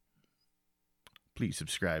Please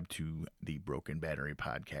subscribe to the Broken Battery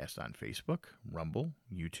Podcast on Facebook, Rumble,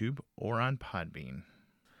 YouTube, or on Podbean.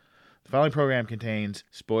 The following program contains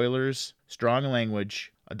spoilers, strong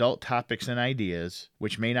language, adult topics and ideas,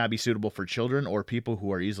 which may not be suitable for children or people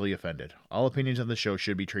who are easily offended. All opinions on the show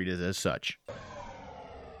should be treated as such.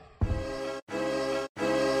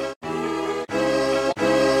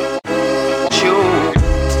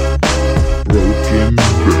 Broken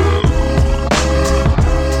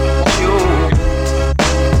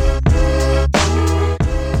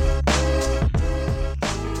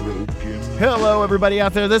Hello, everybody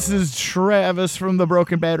out there. This is Travis from the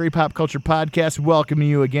Broken Battery Pop Culture Podcast, welcoming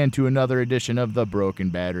you again to another edition of the Broken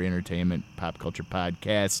Battery Entertainment Pop Culture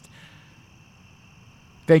Podcast.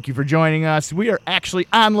 Thank you for joining us. We are actually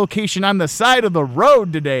on location on the side of the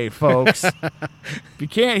road today, folks. If you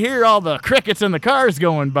can't hear all the crickets and the cars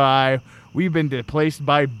going by, we've been displaced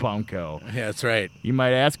by Bunko. Yeah, that's right. You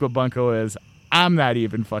might ask what Bunko is. I'm not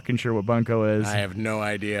even fucking sure what Bunko is. I have no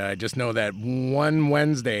idea. I just know that one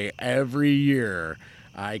Wednesday every year,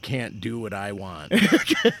 I can't do what I want.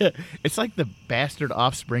 It's like the bastard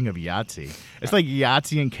offspring of Yahtzee. It's like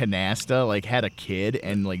Yahtzee and Canasta had a kid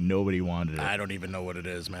and nobody wanted it. I don't even know what it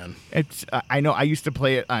is, man. It's I know I used to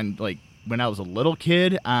play it on when I was a little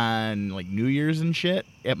kid on New Year's and shit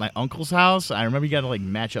at my uncle's house. I remember you got to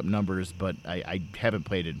match up numbers, but I haven't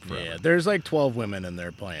played it in forever. Yeah, there's 12 women in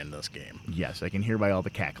there playing this game. Yes, I can hear by all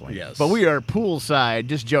the cackling. Yes. But we are poolside,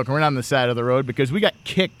 just joking. We're not on the side of the road because we got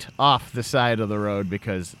kicked off the side of the road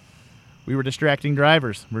because we were distracting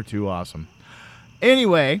drivers. We're too awesome.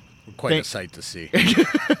 Anyway. Quite a sight to see.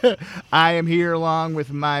 I am here along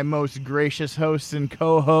with my most gracious host and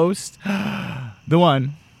co-host, the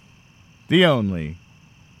one, the only,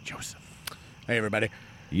 Joseph. Hey, everybody.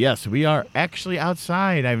 Yes, we are actually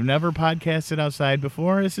outside. I've never podcasted outside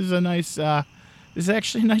before. This is this is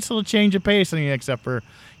actually a nice little change of pace. Except for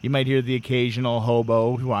you might hear the occasional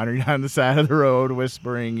hobo wandering down the side of the road,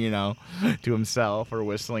 whispering, to himself or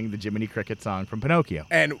whistling the Jiminy Cricket song from Pinocchio.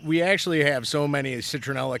 And we actually have so many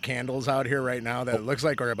citronella candles out here right now that it looks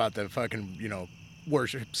like we're about to fucking,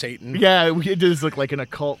 worship Satan. Yeah, it does look like an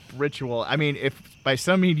occult ritual. I mean, if by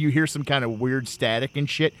some means you hear some kind of weird static and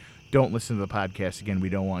shit, don't listen to the podcast again. We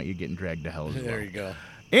don't want you getting dragged to hell as well. There you go.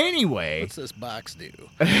 Anyway. What's this box do?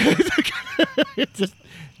 Just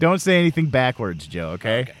don't say anything backwards, Joe,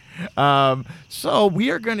 okay? So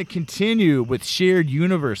we are going to continue with Shared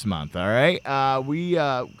Universe Month, all right? We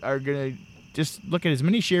are going to just look at as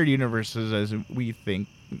many shared universes as we think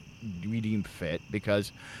we deem fit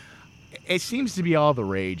because it seems to be all the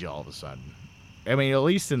rage all of a sudden. I mean, at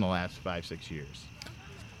least in the last 5-6 years.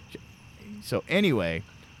 So anyway,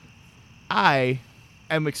 I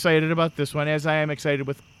am excited about this one, as I am excited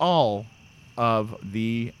with all of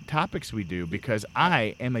the topics we do, because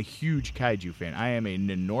I am a huge kaiju fan. I am an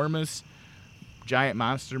enormous giant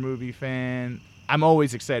monster movie fan. I'm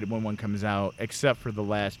always excited when one comes out, except for the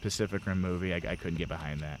last Pacific Rim movie. I couldn't get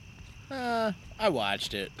behind that. I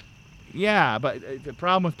watched it. Yeah, but the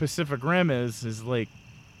problem with Pacific Rim is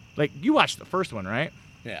you watched the first one, right?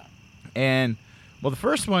 Yeah. And the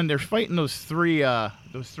first one, they're fighting those three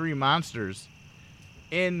monsters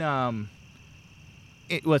in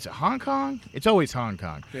what's it, Hong Kong? It's always Hong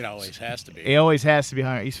Kong. It always has to be. It always has to be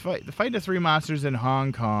Hong Kong. He's fighting the three monsters in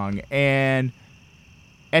Hong Kong, and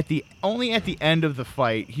only at the end of the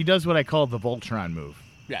fight, he does what I call the Voltron move.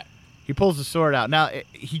 Yeah. He pulls the sword out. Now,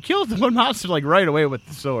 he kills the one monster right away with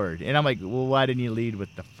the sword. And I'm like, well, why didn't you lead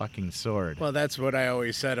with the fucking sword? Well, that's what I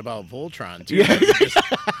always said about Voltron, too. Yeah.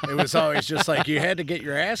 It was always just you had to get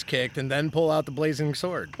your ass kicked and then pull out the blazing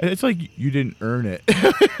sword. It's like you didn't earn it.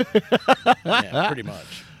 Yeah, pretty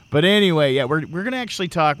much. But anyway, yeah, we're going to actually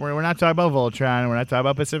talk. We're not talking about Voltron. We're not talking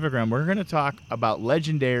about Pacific Rim. We're going to talk about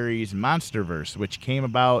Legendary's Monsterverse, which came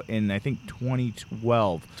about in, I think,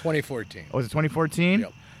 2012. 2014. Oh, was it 2014?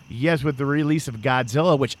 Yep. Yes, with the release of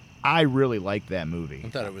Godzilla, which I really liked that movie. I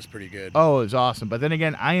thought it was pretty good. Oh, it was awesome. But then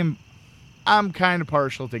again, I'm kind of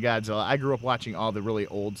partial to Godzilla. I grew up watching all the really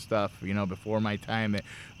old stuff, before my time.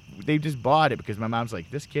 They just bought it because my mom's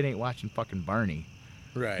like, this kid ain't watching fucking Barney.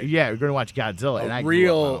 Right. Yeah, we're going to watch Godzilla.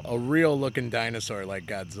 A real looking dinosaur like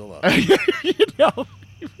Godzilla.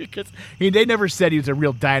 Because they never said he was a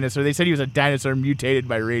real dinosaur. They said he was a dinosaur mutated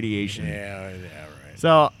by radiation. Yeah, right.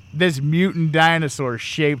 So this mutant dinosaur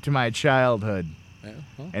shaped my childhood. Yeah,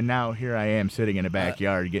 well. And now here I am sitting in a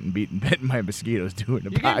backyard getting bitten by mosquitoes doing a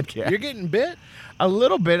podcast. You're getting bit? A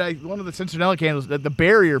little bit. One of the citronella candles, the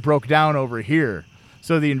barrier broke down over here.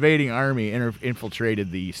 So the invading army infiltrated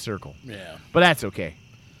the circle. Yeah. But that's okay.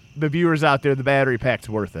 The viewers out there, the battery pack's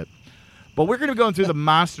worth it. But we're going to be going through the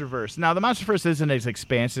MonsterVerse. Now, the MonsterVerse isn't as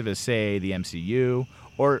expansive as, say, the MCU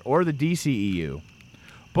or the DCEU.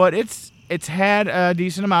 But it's had a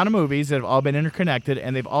decent amount of movies that have all been interconnected,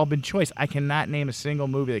 and they've all been choice. I cannot name a single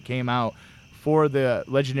movie that came out for the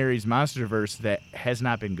Legendaries MonsterVerse that has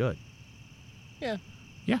not been good. Yeah.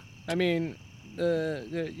 Yeah. I mean,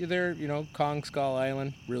 they're, Kong Skull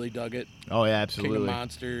Island, really dug it. Oh, yeah, absolutely. King of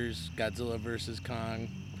Monsters, Godzilla versus Kong.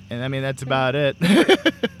 And I mean, that's about it.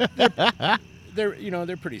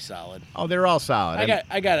 They're pretty solid. Oh, they're all solid.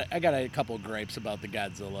 I got a couple gripes about the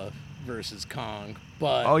Godzilla versus Kong,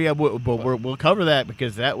 but oh yeah, we'll cover that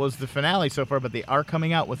because that was the finale so far. But they are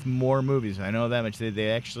coming out with more movies. I know that much.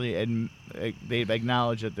 They actually they've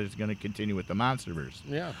acknowledged that there's going to continue with the MonsterVerse.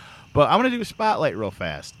 Yeah. But I want to do a spotlight real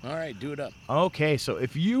fast. All right, do it up. Okay, so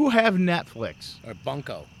if you have Netflix, Or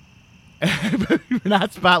Bunko. you're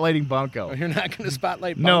not spotlighting Bunko. Oh, you're not going to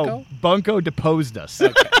spotlight Bunko? No, Bunko deposed us.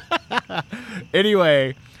 Okay.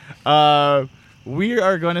 Anyway, we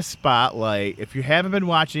are going to spotlight, if you haven't been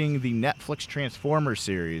watching the Netflix Transformers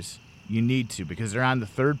series, you need to, because they're on the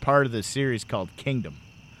third part of the series called Kingdom.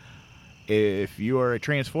 If you are a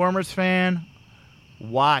Transformers fan,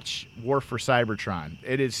 watch War for Cybertron.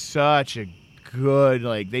 It is such a good,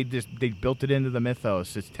 they built it into the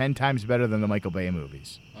mythos. It's 10 times better than the Michael Bay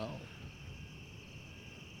movies. Oh.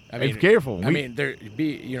 I mean, be careful. You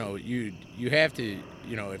have to,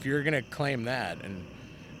 if you're going to claim that, and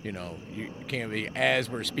you can't be, as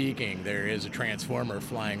we're speaking, there is a Transformer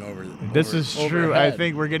flying over. This is true. Overhead. I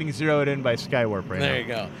think we're getting zeroed in by Skywarp right now. There you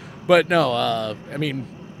go. But no, I mean,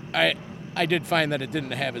 I did find that it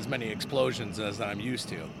didn't have as many explosions as I'm used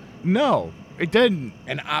to. No, it didn't.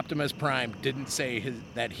 And Optimus Prime didn't say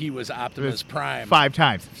that he was Optimus Prime 5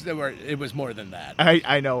 times. It was more than that.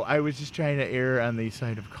 I know. I was just trying to err on the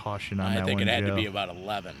side of caution on that one. I think it had Joe. to be about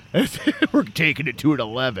 11. We're taking it to an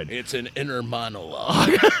 11. It's an inner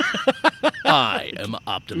monologue. I am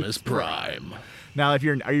Optimus Prime. Now,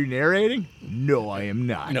 are you narrating? No, I am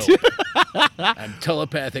not. No. I'm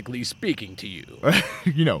telepathically speaking to you.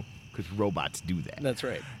 Because robots do that. That's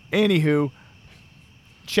right. Anywho,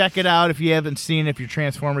 check it out if you haven't seen it. If you're a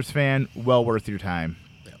Transformers fan, well worth your time.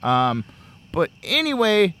 Yep. But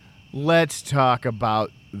anyway, let's talk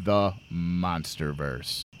about the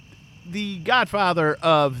MonsterVerse. The godfather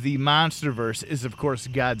of the MonsterVerse is, of course,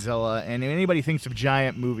 Godzilla. And if anybody thinks of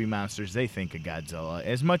giant movie monsters, they think of Godzilla.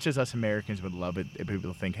 As much as us Americans would love it,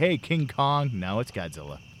 people think, hey, King Kong. No, it's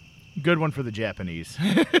Godzilla. Good one for the Japanese.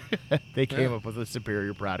 They came up with a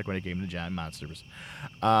superior product when it came to giant monsters.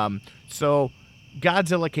 So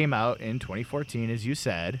Godzilla came out in 2014, as you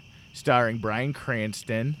said, starring Bryan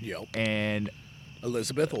Cranston and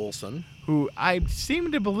Elizabeth Olsen, who I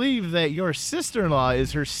seem to believe that your sister-in-law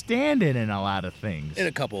is her stand-in in a lot of things. In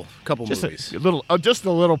a couple movies. Just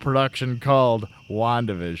a little production called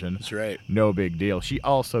WandaVision. That's right. No big deal. She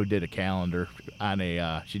also did a calendar on a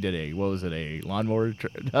a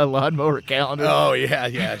lawnmower calendar. Oh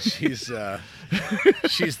yeah. She's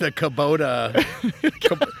she's the Kubota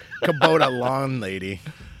lawn lady.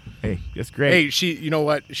 Hey, that's great. Hey, you know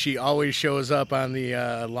what? She always shows up on the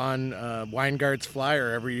lawn Weingart's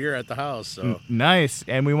flyer every year at the house. So nice.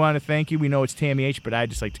 And we want to thank you. We know it's Tammy H, but I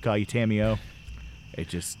just like to call you Tammy O. It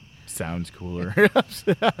just sounds cooler.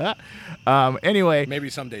 Anyway, maybe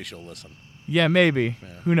someday she'll listen. Yeah, maybe. Yeah.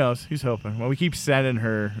 Who knows? Who's hoping? Well, we keep sending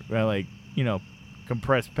her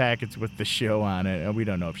compressed packets with the show on it, and we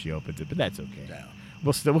don't know if she opens it, but that's okay. Yeah.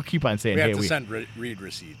 We'll keep on saying, we have to send read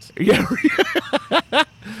receipts. Yeah.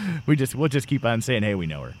 we'll just keep on saying, hey, we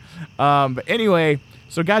know her. But anyway,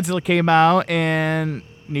 so Godzilla came out, and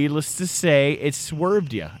needless to say, it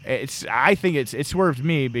swerved you. I think it swerved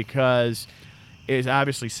me because it's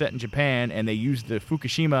obviously set in Japan, and they used the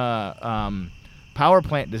Fukushima power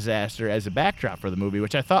plant disaster as a backdrop for the movie,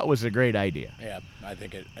 which I thought was a great idea. Yeah, I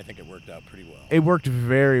think it worked out pretty well. It worked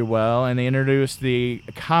very well, and they introduced the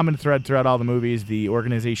common thread throughout all the movies, the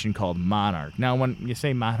organization called Monarch. Now, when you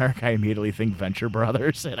say Monarch, I immediately think Venture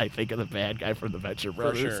Brothers, and I think of the bad guy from the Venture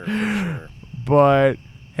Brothers. For sure. But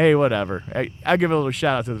hey, whatever. I'll give a little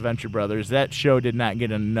shout out to the Venture Brothers. That show did not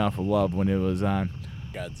get enough love when it was on.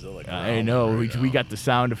 Godzilla. I know. We got the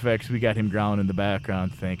sound effects. We got him growling in the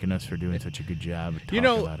background, thanking us for doing such a good job.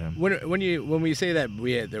 About him. When we say that,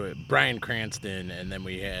 there was Bryan Cranston, and then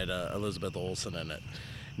we had Elizabeth Olsen in it.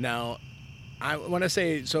 Now, I want to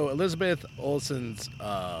say so. Elizabeth Olsen's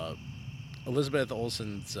love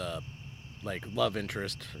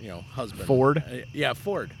interest, husband. Ford.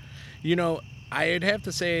 Ford. I'd have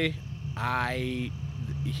to say,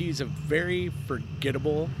 he's a very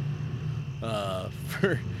forgettable.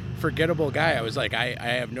 Forgettable guy. I was like, I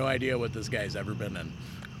have no idea what this guy's ever been in.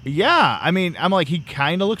 Yeah, I mean, I'm like, he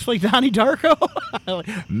kind of looks like Donnie Darko,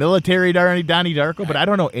 military Donnie Darko, but I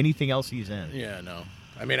don't know anything else he's in. Yeah, no.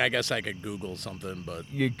 I mean, I guess I could Google something, but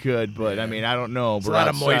You could, but I mean, I don't know. it's We're a lot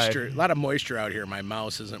outside. of moisture out here. My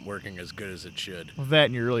mouse isn't working as good as it should. Well, that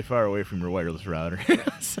and you're really far away from your wireless router.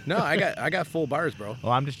 No, I got full bars, bro.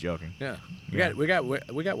 Well, I'm just joking. Yeah, Yeah. we got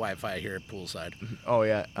Wi-Fi here at poolside. Oh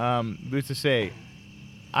yeah. Who's to say?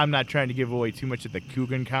 I'm not trying to give away too much of the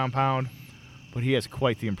Coogan compound, but he has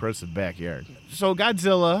quite the impressive backyard. So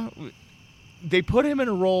Godzilla, they put him in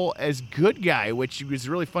a role as good guy, which was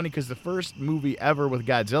really funny because the first movie ever with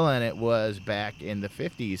Godzilla in it was back in the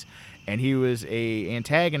 50s, and he was a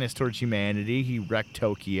antagonist towards humanity. He wrecked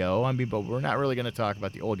Tokyo. I mean, but we're not really going to talk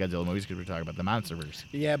about the old Godzilla movies because we're talking about the MonsterVerse.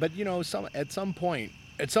 Yeah, but you know, at some point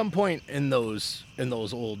in those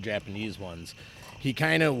old Japanese ones, he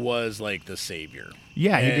kind of was like the savior.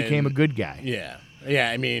 Yeah, he And- became a good guy. Yeah.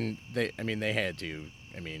 I mean, they had to.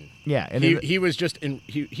 I mean, Yeah, and he was just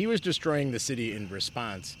he was destroying the city in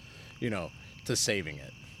response, to saving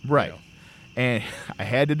it. right. And I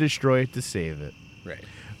had to destroy it to save it. Right.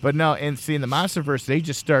 But no, and see, in the MonsterVerse, they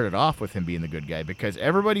just started off with him being the good guy because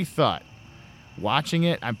everybody thought, watching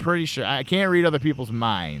it, I'm pretty sure, I can't read other people's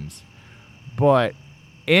minds, but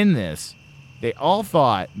in this, they all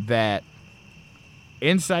thought that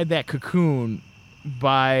inside that cocoon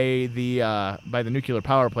by the nuclear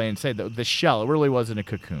power plant, inside the shell, it really wasn't a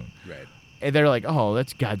cocoon. Right. And they're like, oh,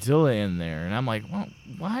 that's Godzilla in there. And I'm like, well,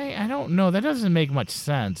 why? I don't know. That doesn't make much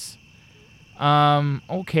sense.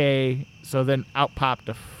 Okay. So then out popped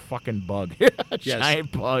a fucking bug. A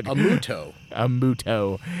giant bug. A Muto. A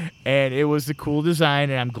Muto. And it was a cool design,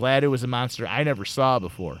 and I'm glad it was a monster I never saw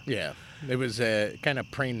before. Yeah. It was kind of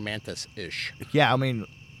praying mantis-ish. Yeah, I mean,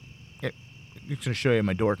 it's going to show you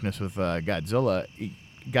my dorkness with Godzilla.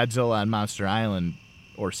 Godzilla on Monster Island,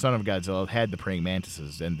 or Son of Godzilla, had the praying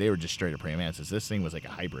mantises, and they were just straight up praying mantises. This thing was like a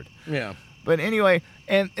hybrid. Yeah. But anyway,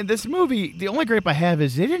 and this movie, the only gripe I have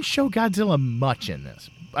is they didn't show Godzilla much in this.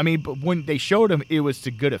 I mean, but when they showed him, it was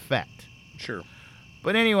to good effect. Sure.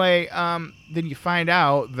 But anyway, then you find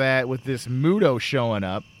out that with this Muto showing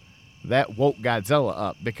up, that woke Godzilla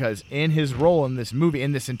up because in his role in this movie,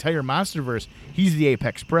 in this entire MonsterVerse, he's the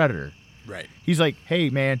apex predator. Right. He's like, hey,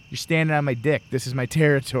 man, you're standing on my dick. This is my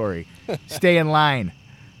territory. Stay in line.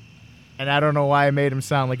 And I don't know why I made him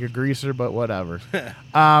sound like a greaser, but whatever.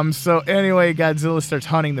 So anyway, Godzilla starts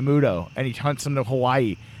hunting the Muto, and he hunts him to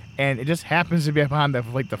Hawaii. And it just happens to be upon the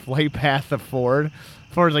flight path of Ford.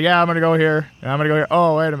 Ford's like, yeah, I'm going to go here, and I'm going to go here.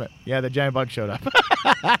 Oh, wait a minute. Yeah, the giant bug showed up.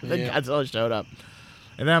 Then Godzilla showed up.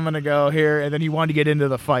 And then I'm going to go here, and then he wanted to get into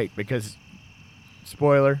the fight because,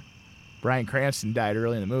 spoiler, Bryan Cranston died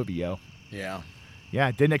early in the movie, yo. Yeah.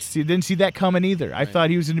 Yeah, didn't see that coming either. I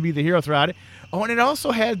thought he was going to be the hero throughout it. Oh, and it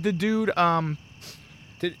also had the dude.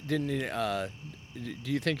 Didn't he,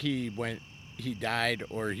 do you think he died,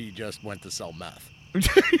 or he just went to sell meth?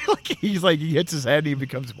 He's like, he hits his head and he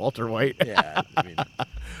becomes Walter White. Yeah. I mean,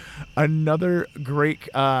 Another great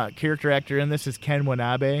character actor in this is Ken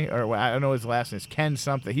Watanabe, or I don't know his last name. It's Ken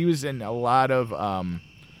something. He was in a lot of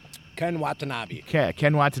Ken Watanabe.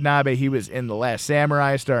 Ken Watanabe. He was in The Last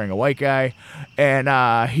Samurai, starring a white guy,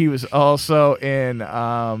 and he was also in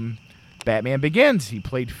Batman Begins. He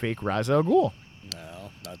played fake Ra's al Ghul, No,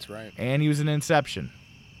 that's right. and he was in Inception.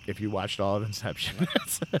 If you watched all of Inception,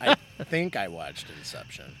 I think I watched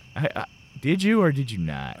Inception. Did you or did you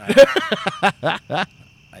not?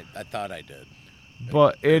 I thought I did.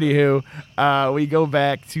 But anywho, we go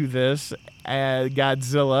back to this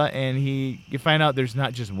Godzilla, and you find out there's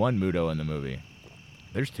not just one Muto in the movie.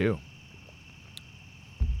 There's two,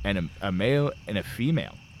 and a male and a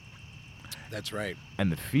female. That's right.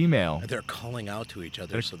 And the female, They're calling out to each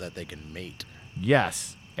other so that they can mate.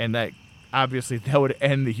 yes, and that obviously that would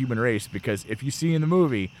end the human race because if you see in the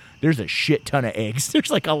movie, there's a shit ton of eggs. There's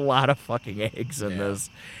like a lot of fucking eggs in this,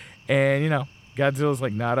 and Godzilla's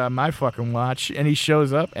like, not on my fucking watch, and he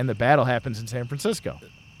shows up, and the battle happens in San Francisco.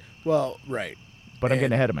 Well, right. But I'm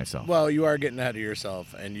getting ahead of myself. Well, you are getting ahead of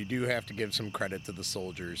yourself, and you do have to give some credit to the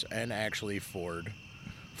soldiers and actually Ford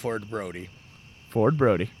Brody. Ford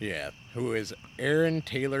Brody. Yeah, who is Aaron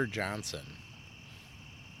Taylor Johnson.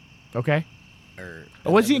 Okay. Or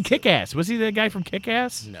Was he in Kick-Ass? Was he the guy from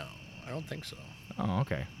Kick-Ass? No, I don't think so. Oh,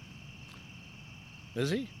 okay. Is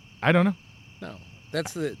he? I don't know. No.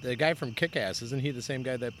 That's the guy from Kick-Ass. Isn't he the same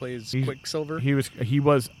guy that plays Quicksilver? He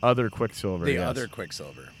was other Quicksilver. The yes. other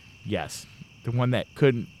Quicksilver. Yes. The one that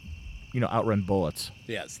couldn't, outrun bullets.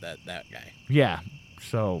 Yes, that guy. Yeah.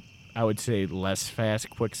 So I would say less fast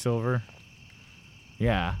Quicksilver.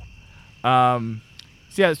 Yeah.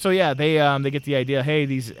 So they get the idea. Hey,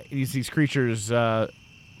 these creatures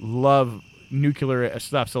love nuclear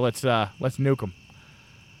stuff. So let's nuke them.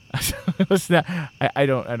 Let's not. I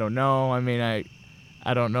don't know. I mean,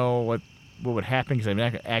 I don't know what would happen because I'm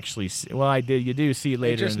not actually. Well, I did. You do see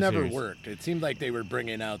later. It just in the never series. worked. It seemed like they were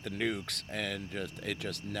bringing out the nukes, and it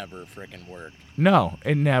just never frickin' worked. No,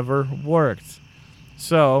 it never worked.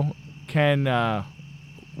 So Ken,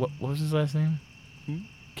 what was his last name?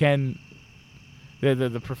 Ken,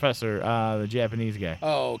 the professor, the Japanese guy.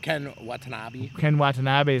 Oh, Ken Watanabe. Ken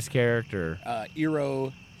Watanabe's character.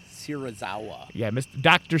 Iro Shirazawa. Yeah,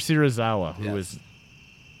 Dr. Shirazawa, who Yes. was,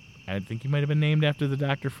 I think he might have been named after the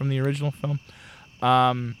doctor from the original film.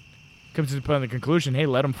 Comes to the conclusion, hey,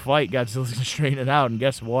 let him fight. Godzilla's going to straighten it out. And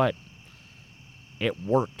guess what? It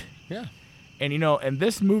worked. Yeah. And, and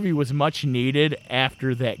this movie was much needed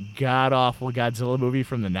after that god-awful Godzilla movie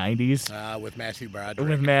from the 90s. With Matthew Broderick.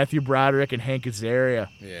 With Matthew Broderick and Hank Azaria.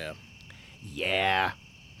 Yeah. Yeah.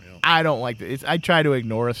 I don't like this. I try to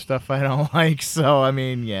ignore stuff I don't like. So, I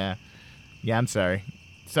mean, yeah. Yeah, I'm sorry.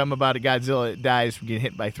 Something about a Godzilla that dies from getting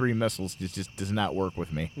hit by 3 missiles just does not work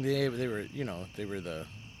with me. They were, they were the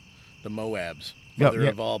Moabs. Yep, Mother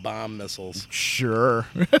yep. of all bomb missiles. Sure.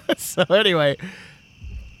 So, anyway,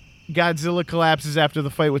 Godzilla collapses after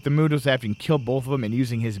the fight with the Mutos after he killed both of them and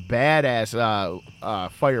using his badass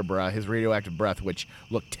fire breath, his radioactive breath, which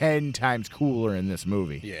looked 10 times cooler in this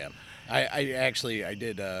movie. Yeah. I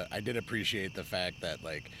did appreciate the fact that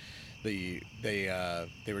like they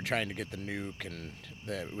were trying to get the nuke and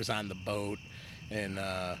that it was on the boat and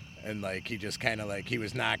like he just kind of like he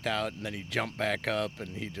was knocked out and then he jumped back up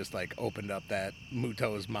and he just like opened up that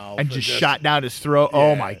Muto's mouth And just shot down his throat. Yeah,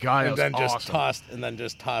 Oh my god, and that then was just awesome.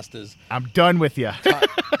 tossed his I'm done with you.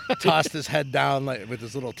 tossed his head down like with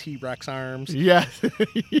his little T-Rex arms. Yeah.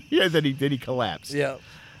 Yeah, then he collapsed. Yeah.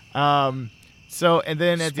 So, and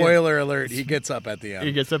then at Spoiler alert, he gets up at the end.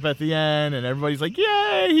 he gets up at the end, and everybody's like,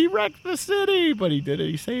 yay, he wrecked the city. But he did it.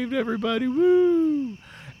 He saved everybody. Woo.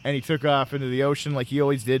 And he took off into the ocean like he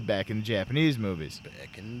always did back in the Japanese movies.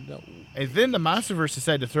 Back in the... And then the MonsterVerse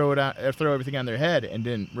decided to throw everything on their head and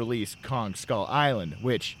didn't release Kong Skull Island,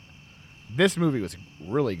 which this movie was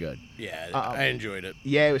really good. Yeah, I enjoyed it.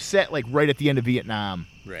 Yeah, it was set like right at the end of Vietnam.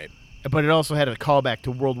 Right, But it also had a callback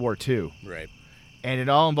to World War II. right. And it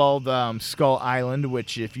all involved Skull Island,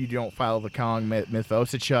 which, if you don't follow the Kong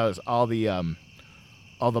mythos, it shows all the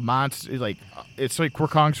monsters. Like it's like where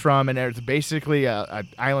Kong's from, and it's basically an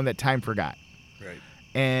island that time forgot. Right.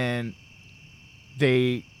 And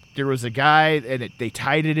there was a guy, and they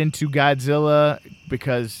tied it into Godzilla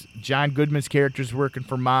because John Goodman's character's working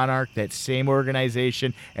for Monarch, that same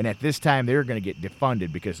organization. And at this time, they were going to get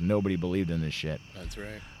defunded because nobody believed in this shit. That's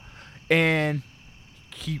right. And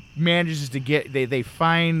he manages to get they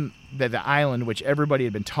find the island, which everybody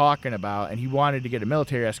had been talking about, and he wanted to get a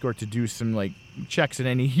military escort to do some like checks, and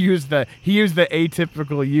then he used the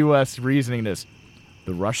atypical U.S. reasoning.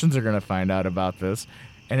 The Russians are going to find out about this,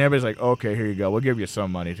 and everybody's like, okay, here you go, we'll give you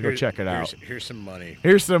some money to go check it out. Here's some money.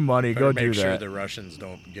 Here's some money. Go Better do make sure that. the Russians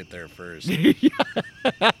don't get there first.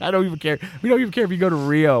 I don't even care. We don't even care if you go to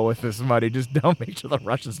Rio with this money. Just don't make sure the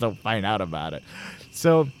Russians don't find out about it.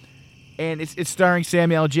 So. And it's starring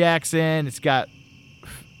Samuel L. Jackson. It's got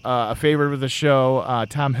a favorite of the show,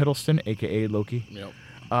 Tom Hiddleston, a.k.a. Loki. Yep.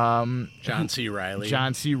 John C. Reilly.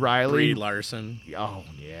 Brie Larson. Oh,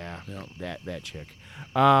 yeah. Yep. That chick.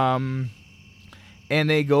 And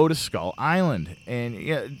they go to Skull Island.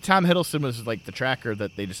 And Tom Hiddleston was like the tracker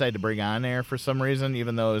that they decided to bring on there for some reason,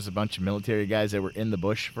 even though it was a bunch of military guys that were in the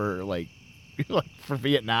bush for, like for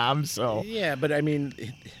Vietnam. So Yeah, but I mean,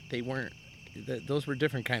 they weren't. Those were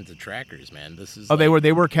different kinds of trackers, man. This is. Oh, they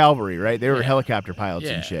were cavalry, right? They were helicopter pilots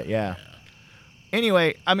Yeah. and shit. Yeah.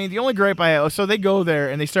 Anyway, I mean, the only gripe so they go there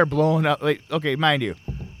and they start blowing up. Like, okay, mind you,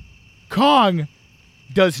 Kong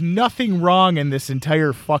does nothing wrong in this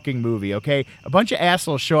entire fucking movie. Okay, a bunch of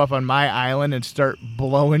assholes show up on my island and start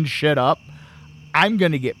blowing shit up. I'm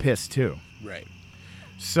gonna get pissed too. Right.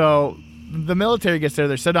 So the military gets there.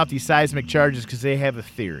 They're setting off these seismic charges because they have a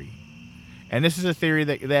theory. And this is a theory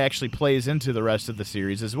that actually plays into the rest of the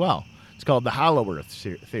series as well. It's called the Hollow Earth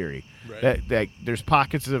theory. Right. That there's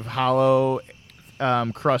pockets of hollow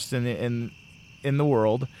crust in the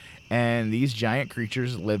world, and these giant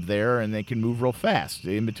creatures live there, and they can move real fast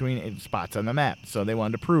in between spots on the map. So they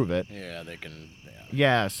wanted to prove it. Yeah, they can.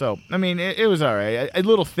 Yeah. So I mean, it was all right. A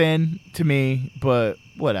little thin to me, but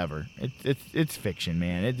whatever. It's fiction,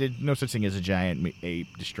 man. No such thing as a giant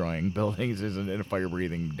ape destroying buildings and a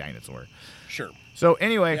fire-breathing dinosaur. Sure. So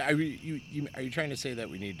anyway, Are you trying to say that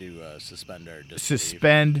we need to suspend our disbelief?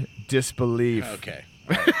 Suspend disbelief. Okay.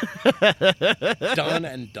 All right. Done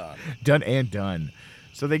and done. Done and done.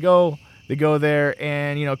 So they go They go there,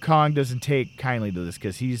 and Kong doesn't take kindly to this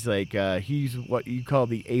because he's like he's what you call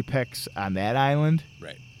the apex on that island.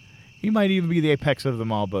 Right. He might even be the apex of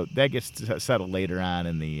them all, but that gets settled later on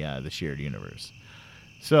in the shared universe.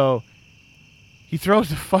 So he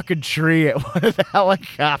throws a fucking tree at one of the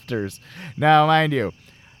helicopters. Now, mind you,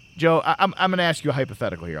 Joe, I'm going to ask you a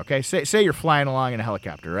hypothetical here, okay? Say you're flying along in a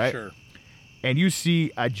helicopter, right? Sure. And you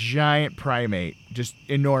see a giant primate, just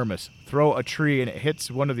enormous, throw a tree and it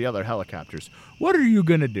hits one of the other helicopters. What are you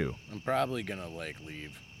going to do? I'm probably going to,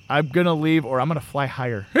 leave. I'm going to leave, or I'm going to fly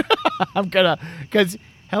higher. Because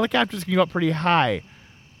helicopters can go up pretty high.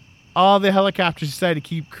 All the helicopters decide to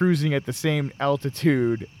keep cruising at the same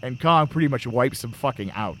altitude, and Kong pretty much wipes them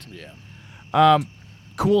fucking out. Yeah.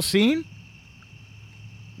 Cool scene,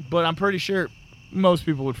 but I'm pretty sure most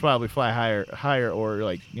people would probably fly higher,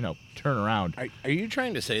 or turn around. Are you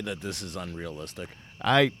trying to say that this is unrealistic?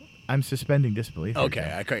 I'm suspending disbelief.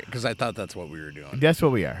 Okay, because I thought that's what we were doing. That's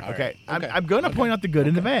what we are. All Okay. right. I'm going to point out the good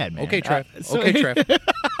and the bad, man. Okay, Trev. Okay, Trev.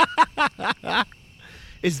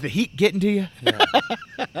 Is the heat getting to you?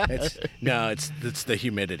 No, it's the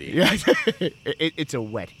humidity. Yeah, it's a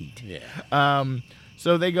wet heat. Yeah.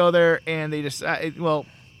 So they go there and they decide. Well,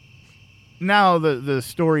 now the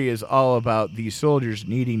story is all about these soldiers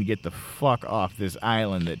needing to get the fuck off this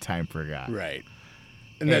island that time forgot. Right.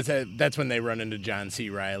 And that's when they run into John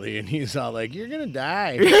C. Reilly, and he's all like, "You're gonna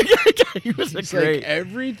die." He was It's great. like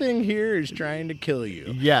everything here is trying to kill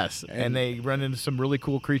you. Yes, and they run into some really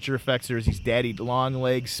cool creature effects. There's these daddy long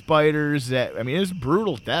leg spiders there's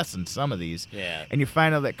brutal deaths in some of these. Yeah. And you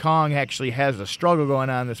find out that Kong actually has a struggle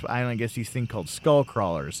going on this island against these things called skull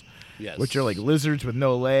crawlers. Yes. Which are like lizards with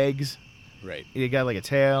no legs. Right. You got like a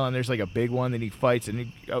tail, and there's like a big one that he fights,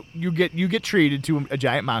 and you get treated to a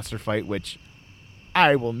giant monster fight, which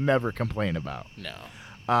I will never complain about. No.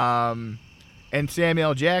 And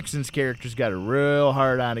Samuel L. Jackson's character's got a real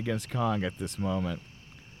hard on against Kong at this moment.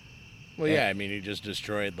 Well, yeah, I mean, he just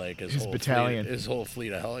destroyed his whole battalion. his whole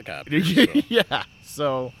fleet of helicopters. So Yeah,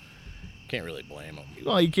 so can't really blame him.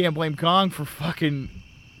 well, you can't blame Kong for fucking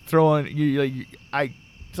throwing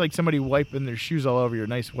it's like somebody wiping their shoes all over your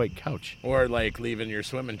nice white couch. Or leaving your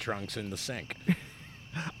swimming trunks in the sink.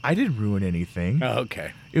 I didn't ruin anything. Oh,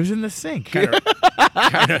 okay. It was in the sink.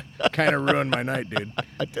 Kind of ruined my night, dude.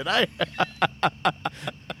 Did I?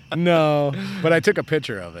 No, but I took a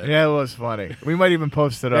picture of it. Yeah, it was funny. We might even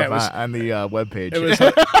post it up Yeah, it was- on the webpage.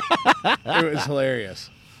 It was hilarious.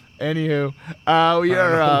 Anywho, we I don't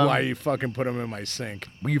know are. why you fucking put them in my sink?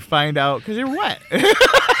 We find out because they're wet.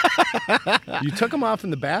 You took them off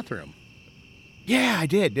in the bathroom. Yeah, I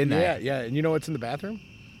did, didn't I? Yeah. And you know what's in the bathroom?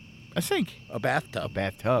 A sink. A bathtub. A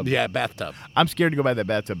bathtub. Yeah, bathtub. I'm scared to go by that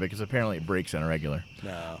bathtub because apparently it breaks on a regular.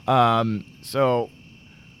 No. So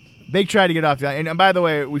they try to get off the island. And by the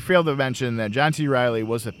way, we failed to mention that John C. Reilly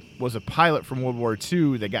was a pilot from World War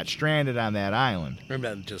II that got stranded on that island. And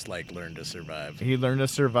then just learn to survive. He learned to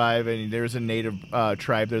survive, and there's a native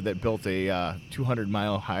tribe there that built a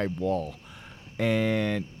 200-mile high wall.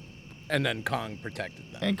 And then Kong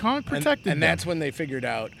protected them. Kong protected them. And that's when they figured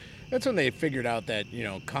out. That's when they figured out that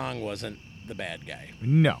Kong wasn't the bad guy.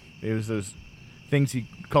 No, it was those things he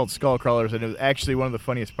called skull crawlers, and it was actually one of the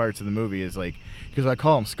funniest parts of the movie is because I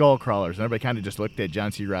call them skull crawlers, and everybody kind of just looked at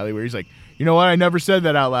John C. Reilly where he's like, you know what, I never said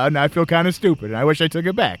that out loud, and I feel kind of stupid, and I wish I took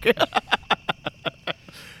it back.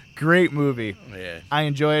 Great movie. Yeah. I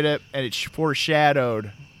enjoyed it, and it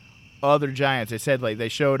foreshadowed other giants. They said they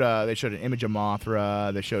showed an image of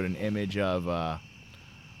Mothra, they showed an image of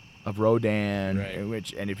Rodan,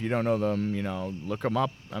 right. And if you don't know them, look them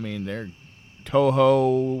up. I mean, they're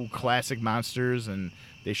Toho classic monsters, and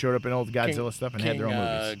they showed up in old Godzilla stuff and had their own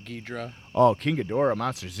movies. Ghidorah. Oh, King Ghidorah,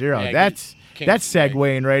 Monster Zero. Yeah, that's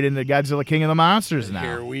segueing right into Godzilla, King of the Monsters now.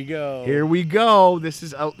 Here we go. Here we go. This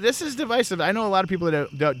is divisive. I know a lot of people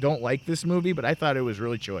that don't like this movie, but I thought it was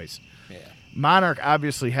really choice. Yeah. Monarch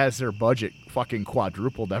obviously has their budget fucking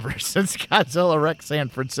quadrupled ever since Godzilla wrecked San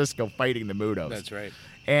Francisco fighting the Mutos. That's right.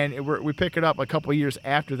 And we pick it up a couple of years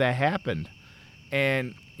after that happened.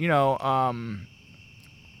 And, who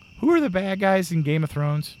are the bad guys in Game of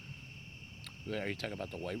Thrones? Are you talking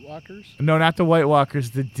about the White Walkers? No, not the White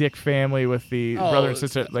Walkers, the Dick family with the brother and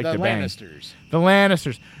sister, the Bang. Lannisters. The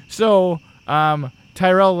Lannisters. So,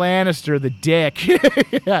 Tyrell Lannister, the Dick,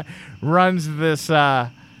 runs this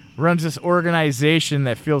organization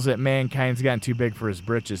that feels that mankind's gotten too big for his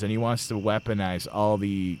britches, and he wants to weaponize all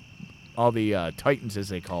the Titans, as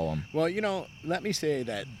they call them. Well, let me say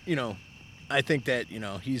that, I think that,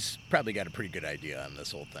 he's probably got a pretty good idea on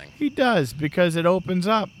this whole thing. He does, because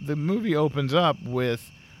the movie opens up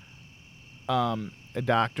with a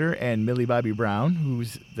doctor, and Millie Bobby Brown,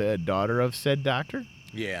 who's the daughter of said doctor.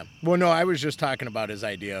 Yeah. Well, no, I was just talking about his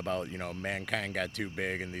idea about, mankind got too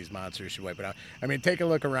big and these monsters should wipe it out. I mean, take a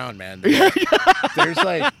look around, man. There's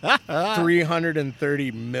like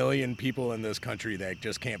 330 million people in this country that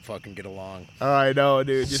just can't fucking get along. Oh, I know,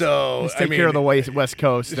 dude. Just take care of the West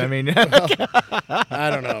Coast. I mean, well, I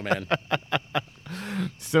don't know, man.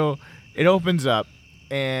 So it opens up,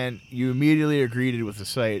 and you immediately are greeted with the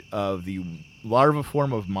sight of the larva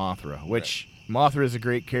form of Mothra, which Mothra is a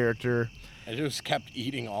great character. I just kept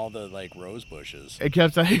eating all the rose bushes. It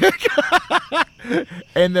kept,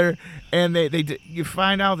 you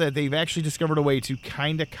find out that they've actually discovered a way to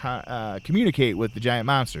kind of communicate with the giant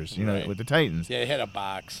monsters, with the Titans. Yeah, they had a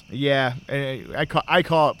box. Yeah, I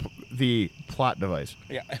call it the plot device.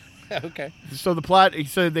 Yeah. Okay. So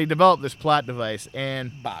they developed this plot device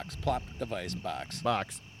and plot device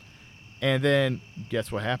box. And then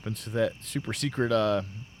guess what happens to that super secret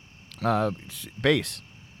base?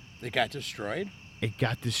 It got destroyed? It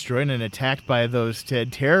got destroyed and attacked by those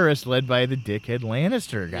terrorists led by the dickhead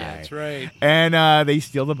Lannister guy. Yeah, that's right. And they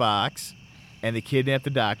steal the box, and they kidnap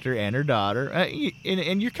the doctor and her daughter.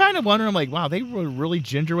 And you're kind of wondering, like, wow, they were really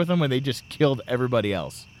ginger with them when they just killed everybody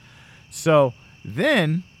else. So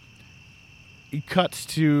then it cuts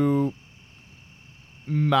to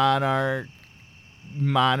Monarch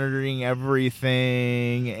monitoring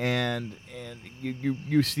everything, and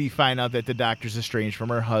you find out that the doctor's estranged from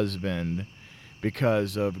her husband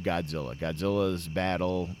because of Godzilla's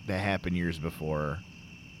battle that happened years before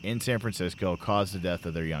in San Francisco caused the death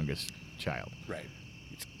of their youngest child. Right.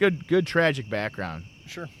 It's good tragic background.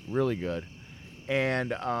 Sure. Really good.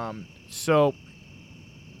 And so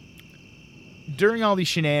during all these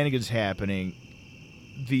shenanigans happening,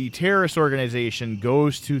 the terrorist organization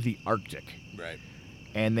goes to the Arctic. Right.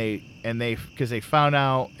 And because they found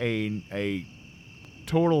out a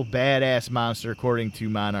total badass monster, according to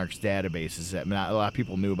Monarch's databases, that not a lot of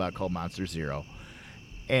people knew about, called Monster Zero,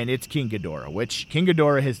 and it's King Ghidorah, which King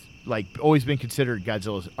Ghidorah has always been considered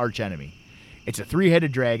Godzilla's archenemy. It's a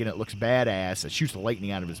 3-headed dragon. It looks badass. It shoots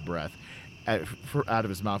lightning out of his breath, out of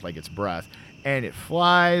his mouth like it's breath, and it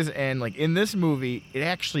flies. And in this movie, it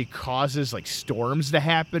actually causes storms to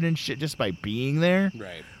happen and shit just by being there.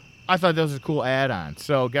 Right. I thought that was a cool add-on.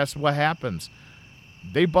 So guess what happens?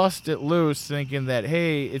 They bust it loose thinking that,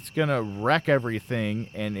 hey, it's going to wreck everything,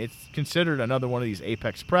 and it's considered another one of these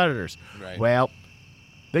apex predators. Right. Well,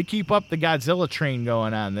 they keep up the Godzilla train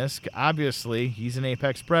going on this. Obviously, he's an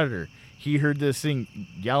apex predator. He heard this thing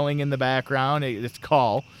yelling in the background. It's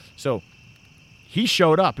call. So he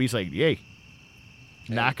showed up. He's like, hey,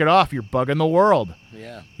 knock it off. You're bugging the world.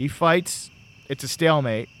 Yeah. He fights. It's a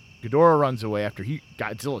stalemate. Ghidorah runs away after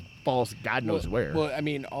Godzilla falls God knows where. Well, I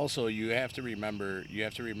mean, also you have to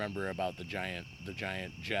remember about the giant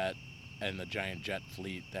jet and the giant jet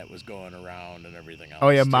fleet that was going around and everything else. Oh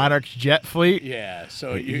yeah, Monarch's jet fleet. Yeah.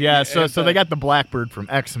 So so they got the Blackbird from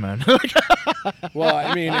X-Men. Well,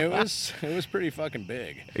 I mean, it was pretty fucking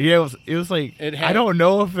big. Yeah, it was like I don't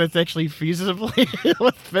know if it's actually feasible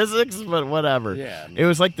with physics, but whatever. Yeah. It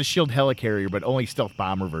was like the Shield helicarrier, but only stealth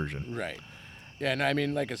bomber version. Right. Yeah, and I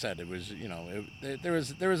mean, like I said, it was there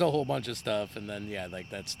was a whole bunch of stuff, and then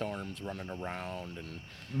that storm's running around, and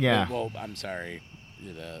well, I'm sorry,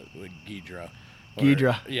 with Ghidra.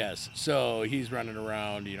 Ghidra. Yes, so he's running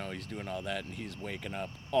around, he's doing all that, and he's waking up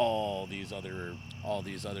all these other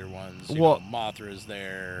ones. Mothra's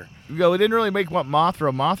there. Well, it didn't really make what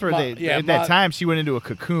Mothra. At that time, she went into a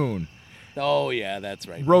cocoon. Oh yeah, that's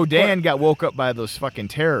right. Rodan got woke up by those fucking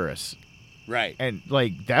terrorists. Right. And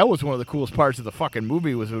that was one of the coolest parts of the fucking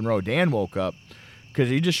movie was when Rodan woke up, because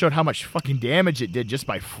he just showed how much fucking damage it did just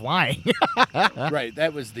by flying. Right.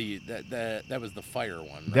 That was the fire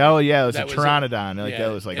one. Right? Oh yeah, it was a Pteranodon.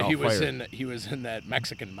 That was all fire. He was in that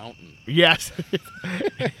Mexican mountain. Yes.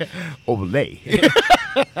 Olay.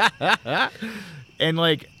 And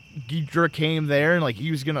Ghidra came there, and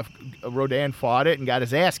he was gonna Rodan fought it and got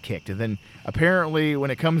his ass kicked. And then apparently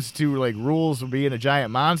when it comes to rules of being a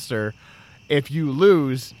giant monster, if you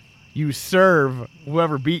lose, you serve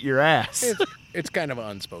whoever beat your ass. It's kind of an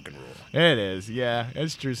unspoken rule. It is, yeah.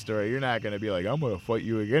 It's a true story. You're not going to be like, I'm going to fight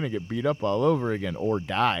you again and get beat up all over again or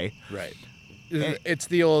die. Right. It's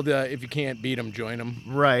the old, if you can't beat them, join them.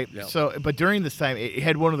 Right. Yep. So, but during this time, it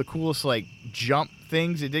had one of the coolest, jump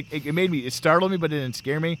things. It startled me, but it didn't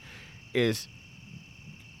scare me, is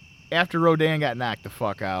after Rodan got knocked the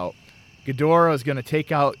fuck out, Ghidorah is going to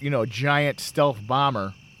take out, a giant stealth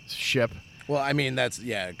bomber ship. Well, I mean,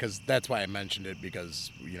 because that's why I mentioned it,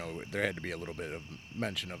 because, there had to be a little bit of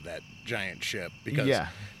mention of that giant ship.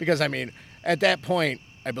 Because I mean, at that point,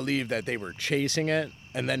 I believe that they were chasing it,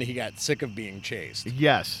 and then he got sick of being chased.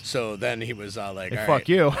 Yes. So then he was like, Hey, all fuck right,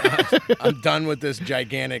 you. I'm done with this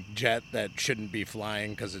gigantic jet that shouldn't be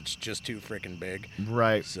flying because it's just too freaking big.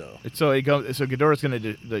 Right. So So Ghidorah's going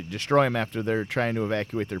to destroy him after they're trying to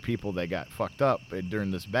evacuate their people that got fucked up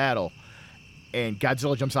during this battle. And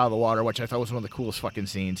Godzilla jumps out of the water, which I thought was one of the coolest fucking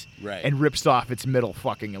scenes. Right. And rips off its middle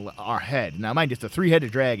fucking our head. Now, mind you, it's a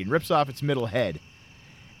 3-headed dragon. Rips off its middle head.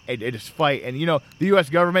 And it is fight. And, the U.S.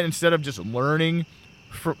 government, instead of just learning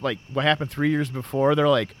from, like, what happened 3 years before, they're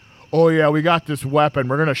like, oh, yeah, we got this weapon.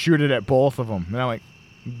 We're going to shoot it at both of them. And I'm like,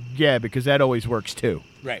 yeah, because that always works, too.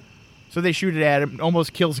 right, So they shoot it at him,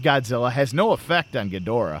 almost kills Godzilla, has no effect on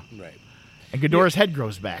Ghidorah. right, And Ghidorah's head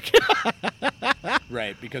grows back.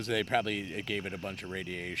 right, because they probably gave it a bunch of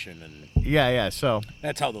radiation, and yeah, so.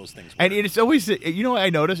 that's how those things work. And it's always, what I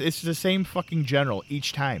noticed? It's the same fucking general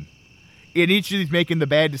each time. In each of these making the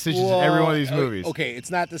bad decisions in every one of these movies. Okay, it's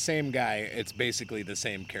not the same guy. It's basically the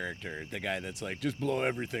same character. The guy that's like, just blow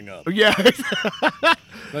everything up. Yeah.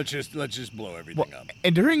 Let's just blow everything up.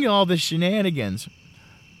 And during all the shenanigans,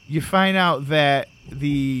 you find out that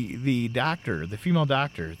the doctor, the female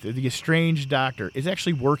doctor, the estranged doctor, is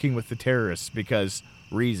actually working with the terrorists because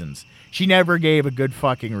reasons. She never gave a good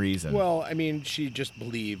fucking reason. Well, I mean, she just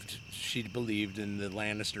believed. She believed in the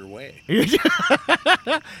Lannister way.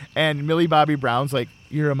 And Millie Bobby Brown's like,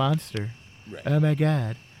 you're a monster. Right. Oh my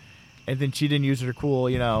god. And then she didn't use her cool,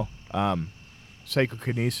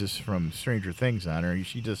 psychokinesis from Stranger Things on her.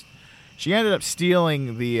 She ended up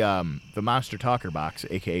stealing the monster talker box,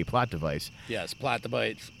 aka plot device. Yes, plot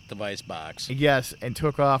device box. Yes, and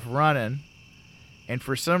took off running. And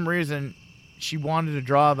for some reason, she wanted to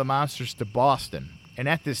draw the monsters to Boston. And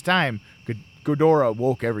at this time, Ghidorah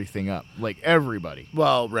woke everything up, like everybody.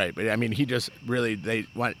 Well, right, but I mean, he just really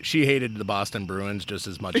she hated the Boston Bruins just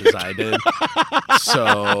as much as I did,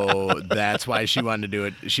 so that's why she wanted to do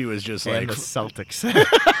it. She was just And like the Celtics.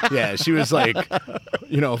 yeah, she was like,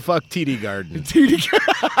 fuck TD Garden,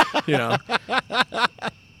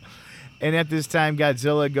 And at this time,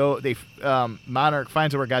 Monarch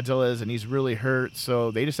finds out where Godzilla is, and he's really hurt.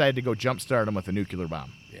 So they decided to go jumpstart him with a nuclear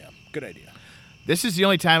bomb. Yeah, good idea. This is the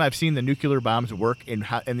only time I've seen the nuclear bombs work in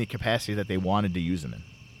the capacity that they wanted to use them in.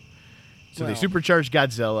 So they supercharged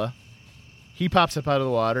Godzilla. He pops up out of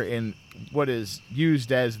the water in what is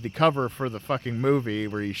used as the cover for the fucking movie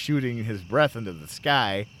where he's shooting his breath into the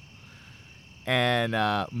sky. And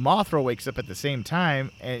Mothra wakes up at the same time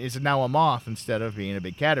and is now a moth instead of being a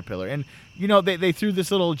big caterpillar. And, they threw this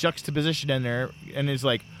little juxtaposition in there and it's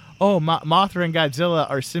like, oh, Mothra and Godzilla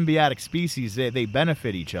are symbiotic species. They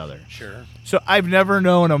benefit each other. Sure. So I've never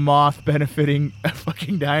known a moth benefiting a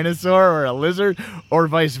fucking dinosaur or a lizard or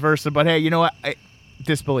vice versa. But hey, you know what?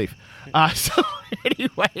 Disbelief. So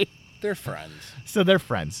anyway. They're friends. So they're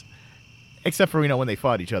friends. Except for, when they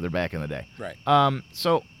fought each other back in the day. Right.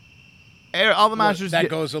 So all the monsters... that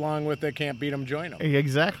goes along with they can't beat them, join them.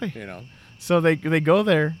 Exactly. So they go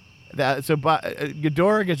there.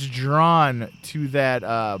 Ghidorah gets drawn to that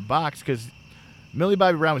box because Millie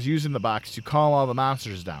Bobby Brown was using the box to calm all the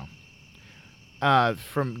monsters down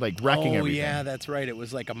from wrecking everything. Oh yeah, that's right. It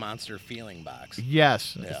was like a monster feeling box.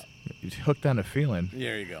 Yes. Yeah. He's hooked on a feeling.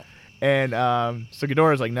 There you go. And so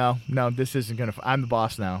Ghidorah's like, no, this isn't gonna. I'm the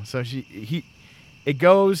boss now. So it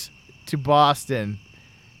goes to Boston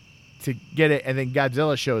to get it, and then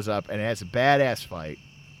Godzilla shows up and it has a badass fight.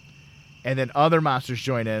 And then other monsters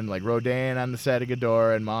join in, like Rodan on the side of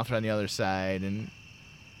Ghidorah and Mothra on the other side. And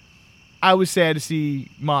I was sad to see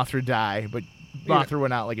Mothra die, but Mothra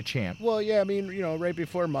went out like a champ. Well, yeah, I mean, right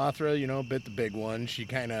before Mothra, bit the big one, she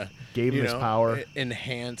kind of gave him his power,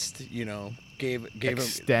 enhanced, gave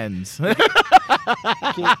extends. him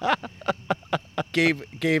gave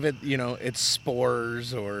it, its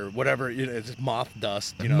spores or whatever, it's moth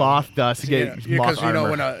dust, Moth dust, because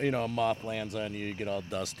when a moth lands on you, you get all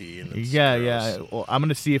dusty. And it's yeah. Well, I'm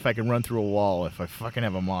gonna see if I can run through a wall if I fucking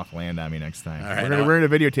have a moth land on me next time. All right, we're gonna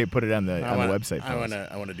videotape, put it on the website.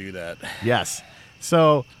 I want to do that. Yes.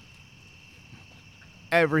 So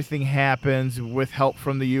everything happens with help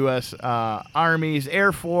from the U.S. Armies,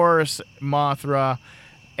 Air Force, Mothra.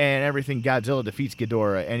 And everything, Godzilla defeats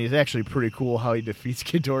Ghidorah, and he's actually pretty cool how he defeats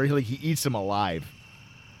Ghidorah. He eats him alive.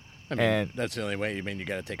 I mean, that's the only way. You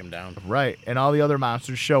got to take him down. Right. And all the other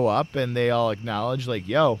monsters show up, and they all acknowledge,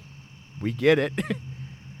 yo, we get it.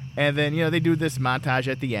 And then, they do this montage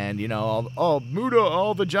at the end, Muda,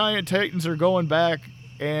 all the giant titans are going back,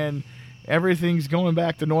 and everything's going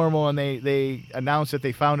back to normal, and they announce that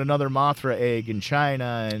they found another Mothra egg in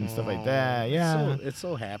China and stuff like that. Yeah. It's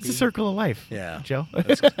so happy. It's a circle of life. Yeah. Joe.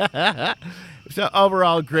 So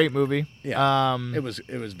overall, great movie. Yeah, it was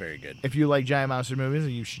very good. If you like giant monster movies,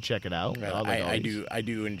 you should check it out. I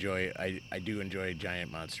do enjoy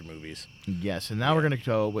giant monster movies. Yes, and now we're gonna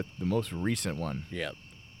go with the most recent one. Yep.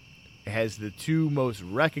 It has the two most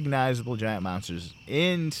recognizable giant monsters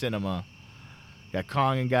in cinema. Got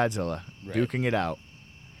Kong and Godzilla duking it out,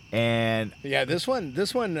 and yeah, this one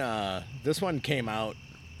came out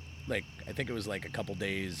like I think it was like a couple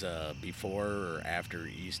days before or after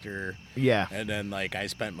Easter. Yeah, and then like I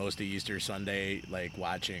spent most of Easter Sunday like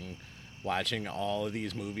watching all of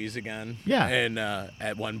these movies again. Yeah, and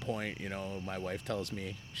at one point, my wife tells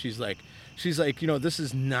me she's like, this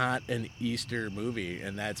is not an Easter movie,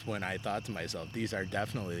 and that's when I thought to myself, these are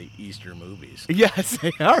definitely Easter movies. Yes,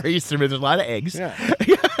 they are Easter movies. There's a lot of eggs. Yeah.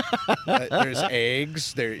 There's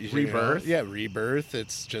eggs. There's rebirth. Rebirth.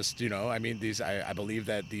 It's just I mean these. I believe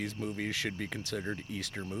that these movies should be considered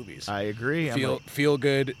Easter movies. I agree. Feel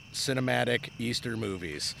good cinematic Easter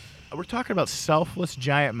movies. We're talking about selfless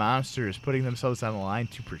giant monsters putting themselves on the line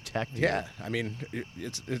to protect you. Yeah, I mean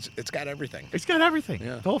it's got everything. It's got everything.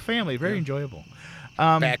 Yeah. The whole family, very enjoyable.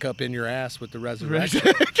 Back up in your ass with the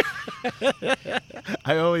resurrection.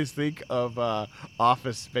 I always think of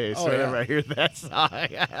Office Space whenever I hear that song.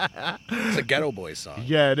 It's a Ghetto Boys song.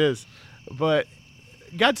 Yeah, it is. But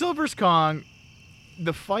Godzilla vs. Kong,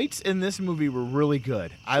 the fights in this movie were really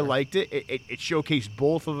good. Sure. I liked it. It showcased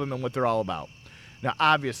both of them and what they're all about. Now,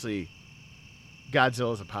 obviously,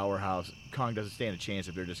 Godzilla's a powerhouse. Kong doesn't stand a chance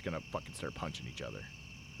if they're just going to fucking start punching each other.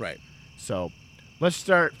 Right. So, let's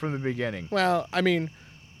start from the beginning. Well, I mean,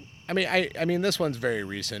 this one's very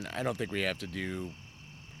recent. I don't think we have to do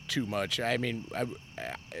too much. I mean,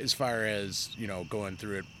 as far as going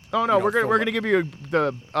through it. Oh no, we're gonna give you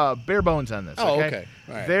the bare bones on this. Oh, okay.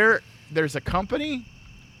 All right. There's a company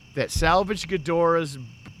that salvaged Ghidorah's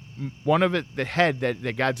one of the head that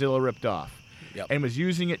Godzilla ripped off. Yep. And was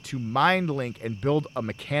using it to mind link and build a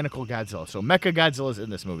mechanical Godzilla. So Mecha Godzilla's in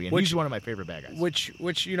this movie, and he's one of my favorite bad guys. Which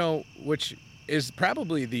is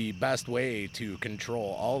probably the best way to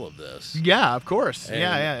control all of this. Yeah, of course.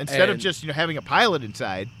 Yeah. Instead of just having a pilot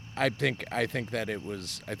inside. I thought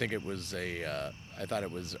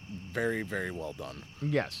it was very, very well done.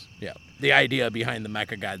 Yes. Yeah. The idea behind the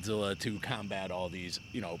Mecha Godzilla to combat all these,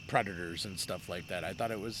 predators and stuff like that. I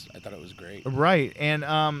thought it was great. Right. And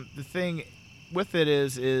the thing with it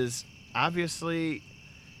is obviously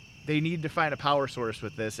they need to find a power source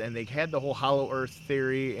with this, and they had the whole Hollow Earth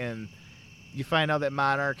theory, and you find out that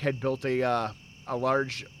Monarch had built a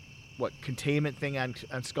large containment thing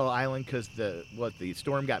on Skull Island because the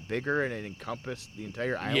storm got bigger and it encompassed the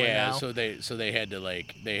entire island. Yeah, now. so they had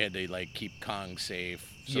to keep Kong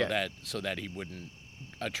safe so that he wouldn't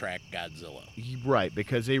attract Godzilla. Right,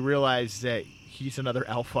 because they realized that he's another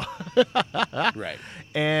alpha. Right.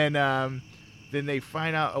 And then they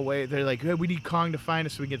find out a way. They're like, hey, we need Kong to find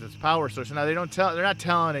us so we can get this power source. Now they're not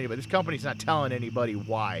telling anybody. This company's not telling anybody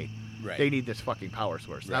why they need this fucking power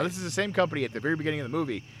source. Right. Now this is the same company at the very beginning of the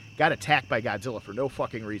movie got attacked by Godzilla for no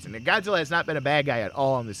fucking reason. And Godzilla has not been a bad guy at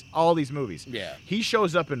all in all these movies. Yeah. He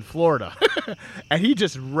shows up in Florida and he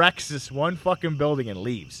just wrecks this one fucking building and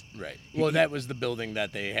leaves. Right. Well, that was the building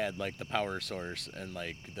that they had the power source and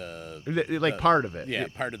part of it. Yeah,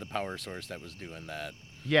 part of the power source that was doing that.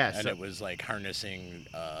 Yes. And it was harnessing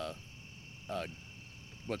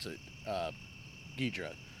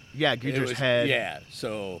Ghidra. Yeah, Ghidra's head. Yeah.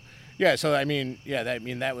 So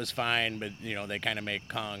that was fine, but they kind of make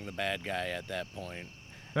Kong the bad guy at that point.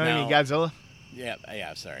 Godzilla?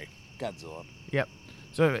 Yeah, sorry. Godzilla. Yep.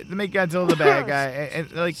 So they make Godzilla the bad guy and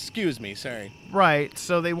excuse me, sorry. Right.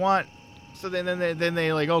 So they want then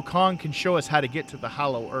they Kong can show us how to get to the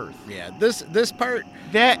Hollow Earth. Yeah. This part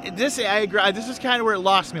I agree. This is kind of where it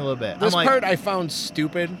lost me a little bit. This part I found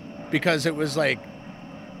stupid because it was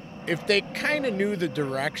if they kind of knew the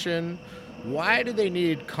direction, why did they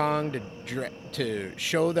need Kong to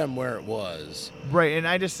show them where it was? Right, and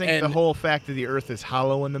I just think the whole fact that the Earth is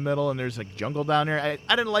hollow in the middle and there's jungle down there.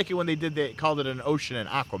 I didn't like it when they called it an ocean in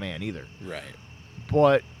Aquaman either. Right.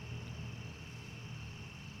 But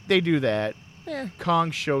they do that. Yeah. Kong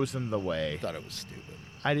shows them the way. I thought it was stupid.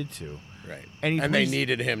 I did too. Right. And they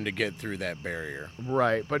needed him to get through that barrier.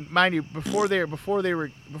 Right, but mind you, before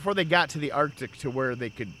they got to the Arctic to where they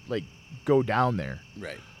could go down there.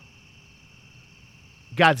 Right.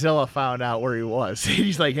 Godzilla found out where he was.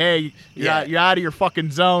 He's like, "Hey, you're out of your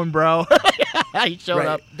fucking zone, bro." He showed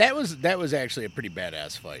up. That was actually a pretty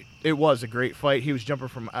badass fight. It was a great fight. He was jumping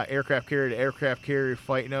from aircraft carrier to aircraft carrier,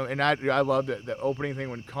 fighting him, and I loved the opening thing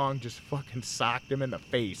when Kong just fucking socked him in the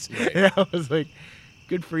face. Right. And I was like,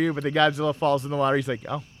 "Good for you," but the Godzilla falls in the water. He's like,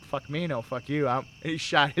 "Oh, fuck me, no, fuck you. And he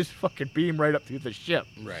shot his fucking beam right up through the ship.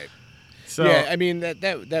 Right. So yeah, I mean that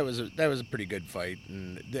was a pretty good fight,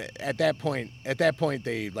 and at that point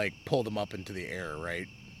they like pulled him up into the air, right?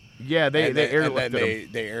 yeah, they airlifted him.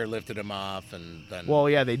 They airlifted him off, and then Well,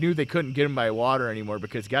 yeah, they knew they couldn't get him by water anymore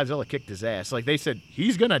because Godzilla kicked his ass. Like they said,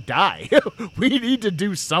 he's gonna die. We need to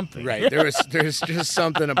do something. right there's just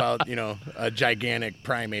something about a gigantic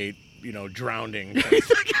primate drowning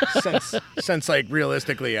since like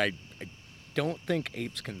realistically I don't think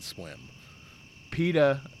apes can swim.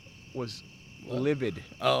 PETA was livid.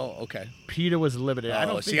 Oh, okay. PETA was livid. I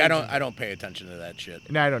don't see. I don't pay attention to that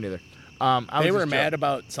shit. No, I don't either. They were mad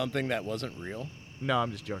about something that wasn't real. No,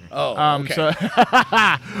 I'm just joking. Oh, okay.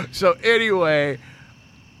 So anyway,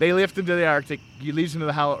 they lift him to the Arctic. He leads him to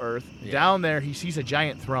the Hollow Earth. Yeah. Down there, he sees a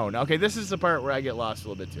giant throne. Okay, this is the part where I get lost a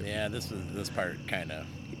little bit too. Yeah, this part kind of.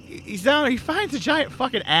 He's down there. He finds a giant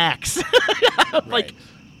fucking axe. Right.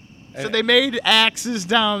 So they made axes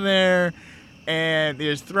down there, and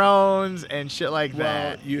there's thrones and shit like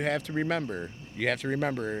that. Well, you have to remember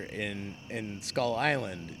in Skull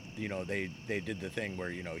Island, they did the thing where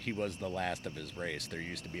he was the last of his race. There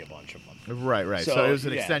used to be a bunch of them. Right. So it was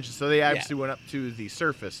an extension. So they actually went up to the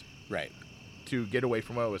surface Right. to get away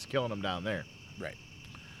from what was killing them down there. Right.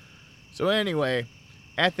 So anyway,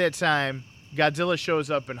 at that time, Godzilla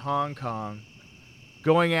shows up in Hong Kong,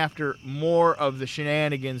 going after more of the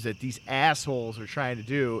shenanigans that these assholes are trying to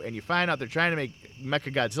do, and you find out they're trying to make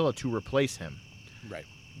Mechagodzilla to replace him. Right.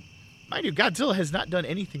 Mind you, Godzilla has not done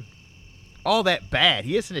anything all that bad.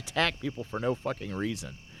 He hasn't attacked people for no fucking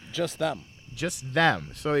reason. Just them. Just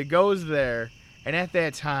them. So he goes there, and at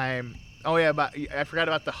that time, I forgot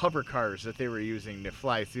about the hover cars that they were using to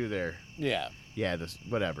fly through there. Yeah. Yeah,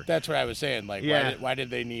 whatever. That's what I was saying. Like, Yeah. why did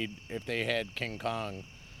they need, if they had King Kong,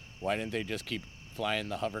 why didn't they just keep flying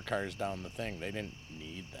the hover cars down the thing? They didn't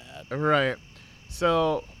need that. Right.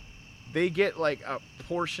 So they get like a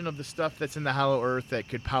portion of the stuff that's in the Hollow Earth that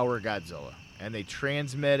could power Godzilla, and they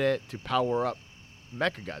transmit it to power up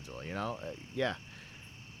Mechagodzilla, yeah.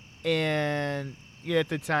 And at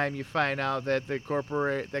the time you find out that that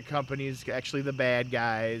company is actually the bad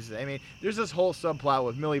guys. I mean, there's this whole subplot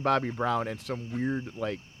with Millie Bobby Brown and some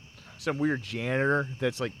weird janitor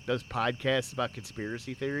that's like does podcasts about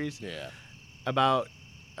conspiracy theories. Yeah. About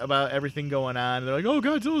everything going on. And they're like, oh,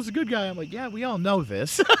 Godzilla's a good guy. I'm like, yeah, we all know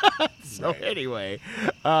this. So Right. anyway,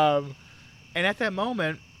 and at that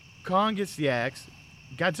moment, Kong gets the axe.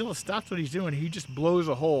 Godzilla stops what he's doing. He just blows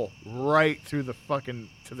a hole right through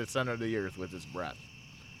to the center of the earth with his breath.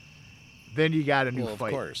 Then you got a new fight.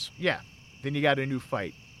 Of course. Yeah. Then you got a new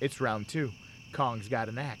fight. It's round 2. Kong's got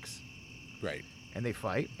an axe. Right. And they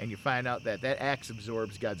fight, and you find out that axe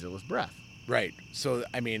absorbs Godzilla's breath. Right. So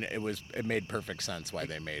I mean, it made perfect sense why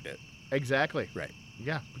they made it. Exactly. Right.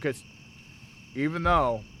 Yeah, because even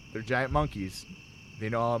though they're giant monkeys, they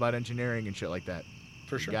know all about engineering and shit like that.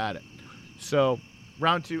 For sure. Got it. So,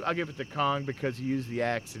 round 2, I'll give it to Kong because he used the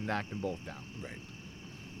axe and knocked them both down. Right.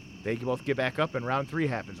 They both get back up, and round 3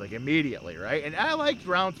 happens, like, immediately, right? And I liked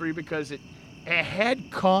round 3 because it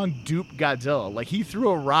had Kong dupe Godzilla. Like, he threw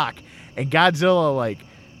a rock, and Godzilla, like,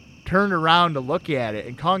 turned around to look at it,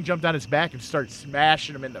 and Kong jumped on his back and started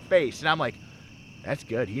smashing him in the face. And I'm like, that's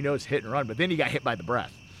good. He knows hit and run. But then he got hit by the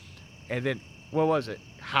breath. And then, what was it?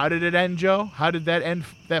 How did it end, Joe? How did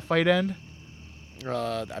that fight end?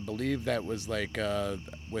 I believe that was like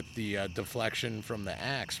with the deflection from the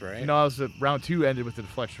axe, right? No, it was round 2 ended with the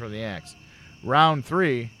deflection from the axe. Round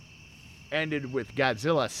 3 ended with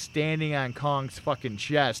Godzilla standing on Kong's fucking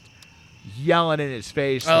chest, yelling in his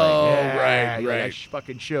face. Oh, like, yeah, right. I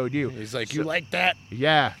fucking showed you. He's like, you like that?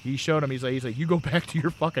 Yeah, he showed him. He's like, you go back to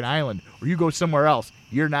your fucking island, or you go somewhere else.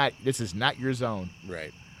 This is not your zone.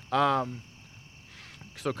 Right.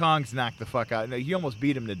 So Kong's knocked the fuck out. He almost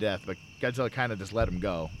beat him to death, but Godzilla kind of just let him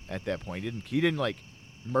go at that point. He didn't like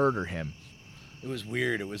murder him. It was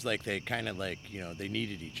weird. It was like they kind of like, they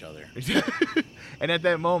needed each other. And at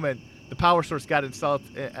that moment, the power source got installed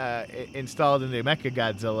into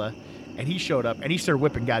Mechagodzilla, and he showed up and he started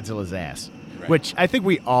whipping Godzilla's ass, Right. which I think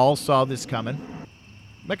we all saw this coming.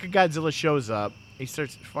 Mechagodzilla shows up. He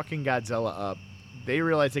starts fucking Godzilla up. They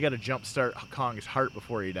realize they got to jumpstart Kong's heart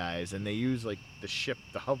before he dies, and they use like the ship,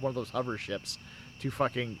 one of those hover ships, to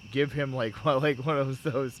fucking give him like one of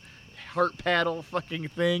those heart paddle fucking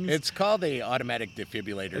things. It's called a automatic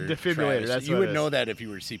defibrillator. A defibrillator. Travis. That's you what would it know is. that if you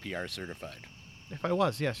were CPR certified. If I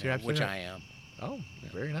was, yes, you're absolutely Which right. I am. Oh,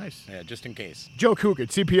 very nice. Yeah, just in case. Joe Coogan,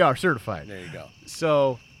 CPR certified. There you go.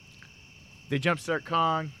 So they jumpstart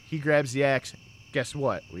Kong. He grabs the axe. Guess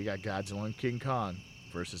what? We got Godzilla and King Kong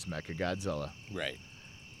versus Mechagodzilla. Right.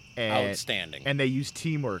 Outstanding. And they use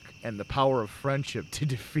teamwork and the power of friendship to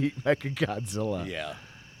defeat Mechagodzilla. Yeah.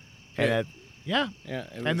 And Yeah,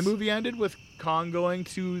 and the movie ended with Kong going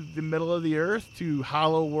to the middle of the earth to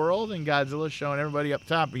Hollow World, and Godzilla showing everybody up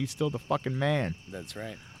top, but he's still the fucking man. That's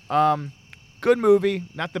right. Good movie,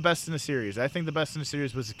 not the best in the series. I think the best in the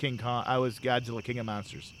series was King Kong. I was Godzilla King of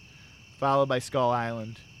Monsters, followed by Skull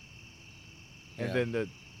Island, and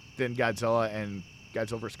then Godzilla and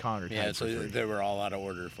Godzilla vs Kong. Yeah, so they were all out of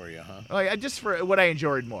order for you, huh? Like, just for what I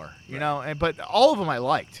enjoyed more, you know. But all of them I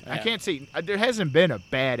liked. Yeah. I can't say there hasn't been a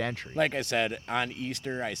bad entry. Like I said, on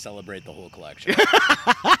Easter I celebrate the whole collection.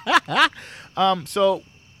 So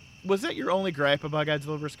was that your only gripe about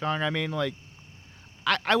Godzilla vs Kong? I mean, like,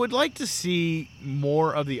 I would like to see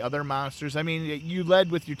more of the other monsters. I mean, you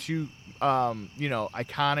led with your two,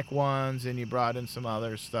 iconic ones, and you brought in some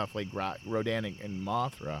other stuff like Rodan and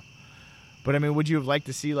Mothra. But I mean, would you have liked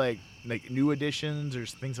to see like new additions or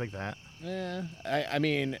things like that? Yeah, I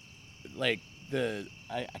mean, like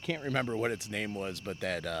I can't remember what its name was, but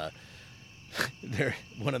that there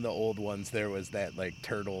one of the old ones there was that like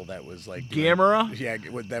turtle that was like Gamera. Yeah,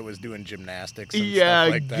 that was doing gymnastics. And stuff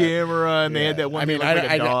like that. Gamera, and they had that one. I mean, like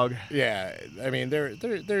a dog. Yeah, I mean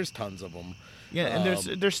there's tons of them. Yeah,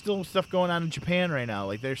 and there's still stuff going on in Japan right now.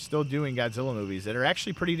 Like they're still doing Godzilla movies that are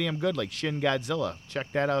actually pretty damn good, like Shin Godzilla. Check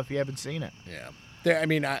that out if you haven't seen it. Yeah, I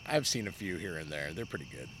mean I've seen a few here and there. They're pretty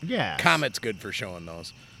good. Yeah, Comet's good for showing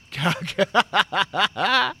those.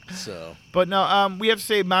 So, but no, we have to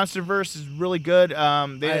say MonsterVerse is really good.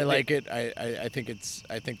 I like it. I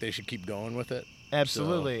think they should keep going with it.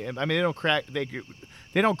 Absolutely. So. I mean,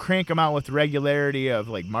 they don't crank them out with the regularity of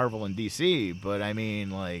like Marvel and DC, but I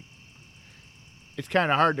mean, like, it's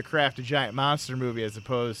kind of hard to craft a giant monster movie as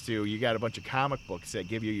opposed to you got a bunch of comic books that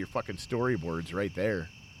give you your fucking storyboards right there.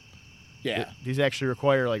 Yeah, these actually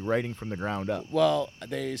require like writing from the ground up. Well,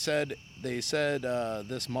 they said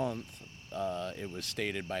this month it was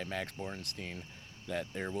stated by Max Borenstein that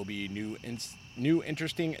there will be new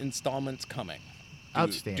interesting installments coming.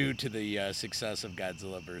 Outstanding. Due to the success of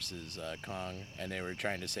Godzilla vs. Kong, and they were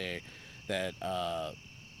trying to say that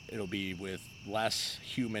it'll be with less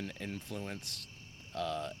human influence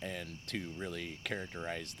and to really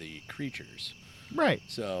characterize the creatures. Right.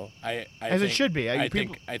 So I as think, it should be. I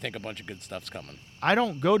think a bunch of good stuff's coming. I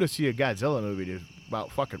don't go to see a Godzilla movie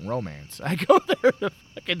about fucking romance. I go there to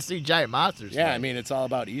fucking see giant monsters. Yeah, I mean it's all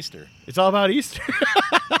about Easter. It's all about Easter.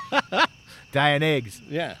 Dying eggs.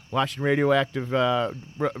 Yeah. Watching radioactive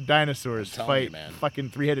dinosaurs fight fucking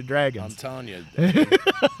three-headed dragons. I'm telling you.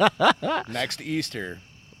 Next Easter,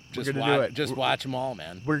 just watch them all,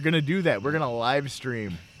 man. We're gonna do that. We're gonna live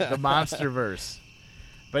stream the MonsterVerse.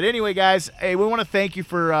 But anyway, guys, hey, we want to thank you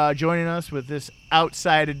for joining us with this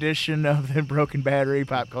outside edition of the Broken Battery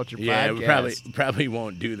Pop Culture Podcast. Yeah, we probably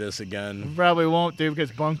won't do this again. We probably won't do because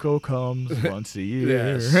Bunko comes once a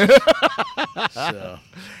year. So.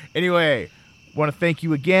 Anyway, want to thank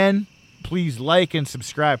you again. Please like and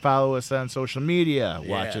subscribe. Follow us on social media.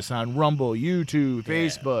 Watch us on Rumble, YouTube,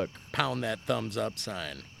 Facebook. Pound that thumbs up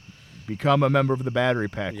sign. Become a member of the Battery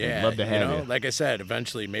Pack. Yeah, We'd love to have you. Like I said,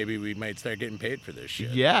 eventually maybe we might start getting paid for this shit.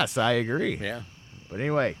 Yes, I agree. Yeah. But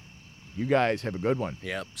anyway, you guys have a good one.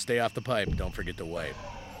 Yep. Stay off the pipe. Don't forget to wipe.